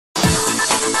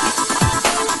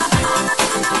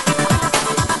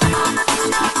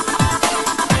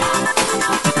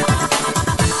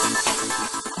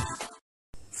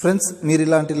Friends, మీరు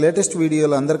ఇలాంటి latest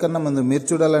వీడియోలు అందరికన్నా ముందు మీరు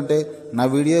చూడాలంటే నా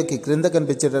వీడియోకి క్రింద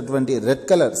కనిపించేటటువంటి రెడ్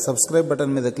కలర్ సబ్స్క్రైబ్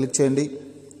బటన్ మీద క్లిక్ చేయండి.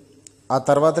 ఆ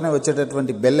తర్వాతనే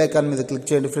వచ్చేటటువంటి బెల్ ఐకాన్ మీద క్లిక్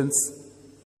చేయండి. ఫ్రెండ్స్,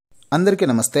 అందరికీ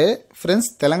నమస్తే. ఫ్రెండ్స్,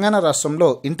 తెలంగాణ రాష్ట్రంలో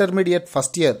ఇంటర్మీడియట్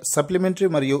ఫస్ట్ ఇయర్ సప్లిమెంటరీ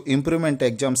మరియు ఇంప్రూవ్మెంట్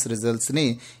ఎగ్జామ్స్ రిజల్ట్స్ని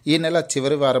ఈ నెల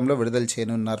చివరి వారంలో విడుదల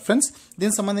చేయనున్నారు. ఫ్రెండ్స్,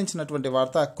 దీనికి సంబంధించినటువంటి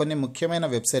వార్త కొన్ని ముఖ్యమైన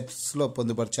వెబ్సైట్స్లో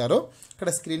పొందుపరిచారు. ఇక్కడ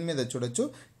స్క్రీన్ మీద చూడొచ్చు.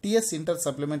 TS inter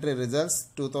supplementary results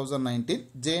 2019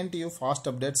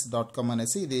 jntufastupdates.com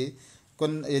అనేసి ఇది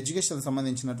కొన్ని ఎడ్యుకేషన్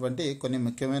సంబంధించినటువంటి కొన్ని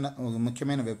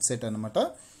ముఖ్యమైన వెబ్సైట్ అనమాట.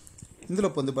 ఇందులో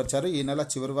పొందుపరిచారు. ఈ నెల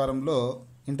చివరి వారంలో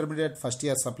ఇంటర్మీడియట్ ఫస్ట్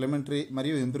ఇయర్ సప్లిమెంటరీ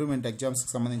మరియు ఇంప్రూవ్మెంట్ ఎగ్జామ్స్కి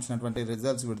సంబంధించినటువంటి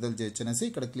రిజల్ట్స్ విడుదల చేయొచ్చు అనేసి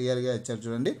ఇక్కడ క్లియర్గా ఇచ్చారు.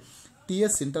 చూడండి,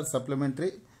 TS inter supplementary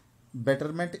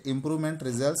betterment improvement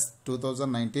results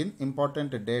 2019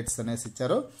 important dates అనేసి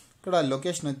ఇచ్చారు. ఇక్కడ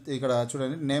లొకేషన్ ఇక్కడ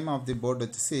చూడండి, నేమ్ ఆఫ్ ది బోర్డ్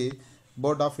వచ్చేసి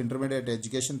board of intermediate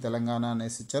education Telangana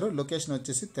అనేసి ఇచ్చారు. లొకేషన్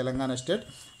వచ్చేసి తెలంగాణ స్టేట్.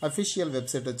 అఫీషియల్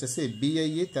వెబ్సైట్ వచ్చేసి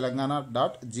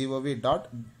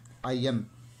BIE-telangana.gov.in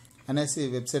అనేసి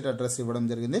వెబ్సైట్ అడ్రస్ ఇవ్వడం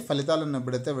జరిగింది. ఫలితాలను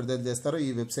ఎప్పుడైతే విడుదల చేస్తారో ఈ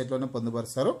వెబ్సైట్లోనే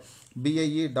పొందుపరుస్తారు.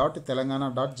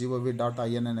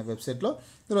 BIE.telangana.gov.in అనే వెబ్సైట్లో.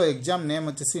 ఇందులో ఎగ్జామ్ నేమ్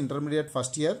వచ్చేసి intermediate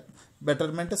first year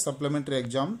betterment supplementary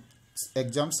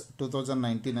exams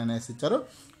 2019 అనేసి ఇచ్చారు.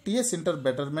 TS inter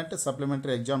betterment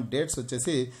supplementary exam dates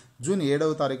వచ్చేసి జూన్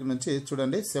 7వ తారీఖు నుంచి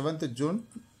చూడండి 7th June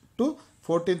to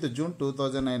 14th June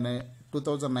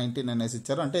 2019 అనేసి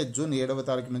ఇచ్చారు. అంటే జూన్ 7వ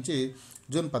తారీఖు నుంచి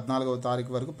జూన్ 14వ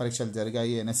తారీఖు వరకు పరీక్షలు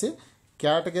జరిగాయి అనేసి.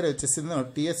 కేటగిరీ వచ్చేసి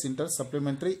TS inter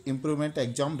supplementary improvement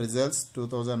exam results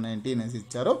 2019 అనేసి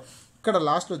ఇచ్చారు. ఇక్కడ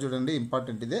లాస్ట్లో చూడండి,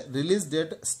 ఇంపార్టెంట్ ఇదే రిలీజ్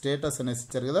డేట్ స్టేటస్ అనేసి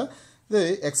ఇచ్చారు కదా. ఇది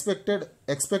expect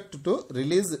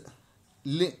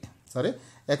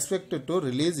to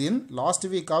release in last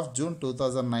week off June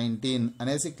 2019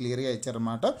 అనేసి క్లియర్గా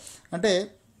ఇచ్చారన్నమాట. అంటే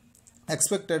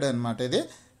ఎక్స్పెక్టెడ్ అనమాట. ఇది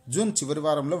జూన్ చివరి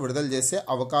వారంలో విడుదల చేసే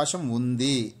అవకాశం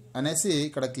ఉంది అనేసి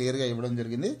ఇక్కడ క్లియర్గా ఇవ్వడం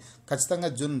జరిగింది. ఖచ్చితంగా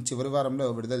జూన్ చివరి వారంలో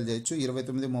విడుదల చేయొచ్చు.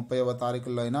 29, 30వ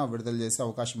తారీఖుల్లో అయినా విడుదల చేసే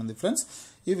అవకాశం ఉంది. ఫ్రెండ్స్,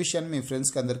 ఈ విషయాన్ని మీ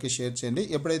ఫ్రెండ్స్కి అందరికీ షేర్ చేయండి.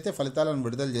 ఎప్పుడైతే ఫలితాలను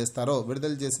విడుదల చేస్తారో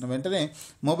విడుదల చేసిన వెంటనే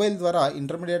మొబైల్ ద్వారా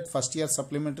ఇంటర్మీడియట్ ఫస్ట్ ఇయర్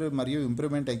సప్లిమెంటరీ మరియు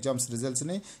ఇంప్రూవ్మెంట్ ఎగ్జామ్స్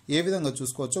రిజల్ట్స్ని ఏ విధంగా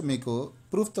చూసుకోవచ్చో మీకు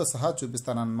ప్రూఫ్తో సహా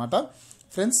చూపిస్తానన్నమాట.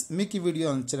 ఫ్రెండ్స్, మీకు ఈ వీడియో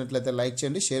నచ్చినట్లయితే లైక్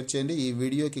చేయండి, షేర్ చేయండి. ఈ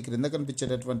వీడియోకి క్రింద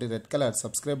కనిపించేటటువంటి రెడ్ కలర్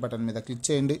సబ్స్క్రైబ్ బటన్ మీద క్లిక్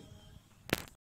చేయండి.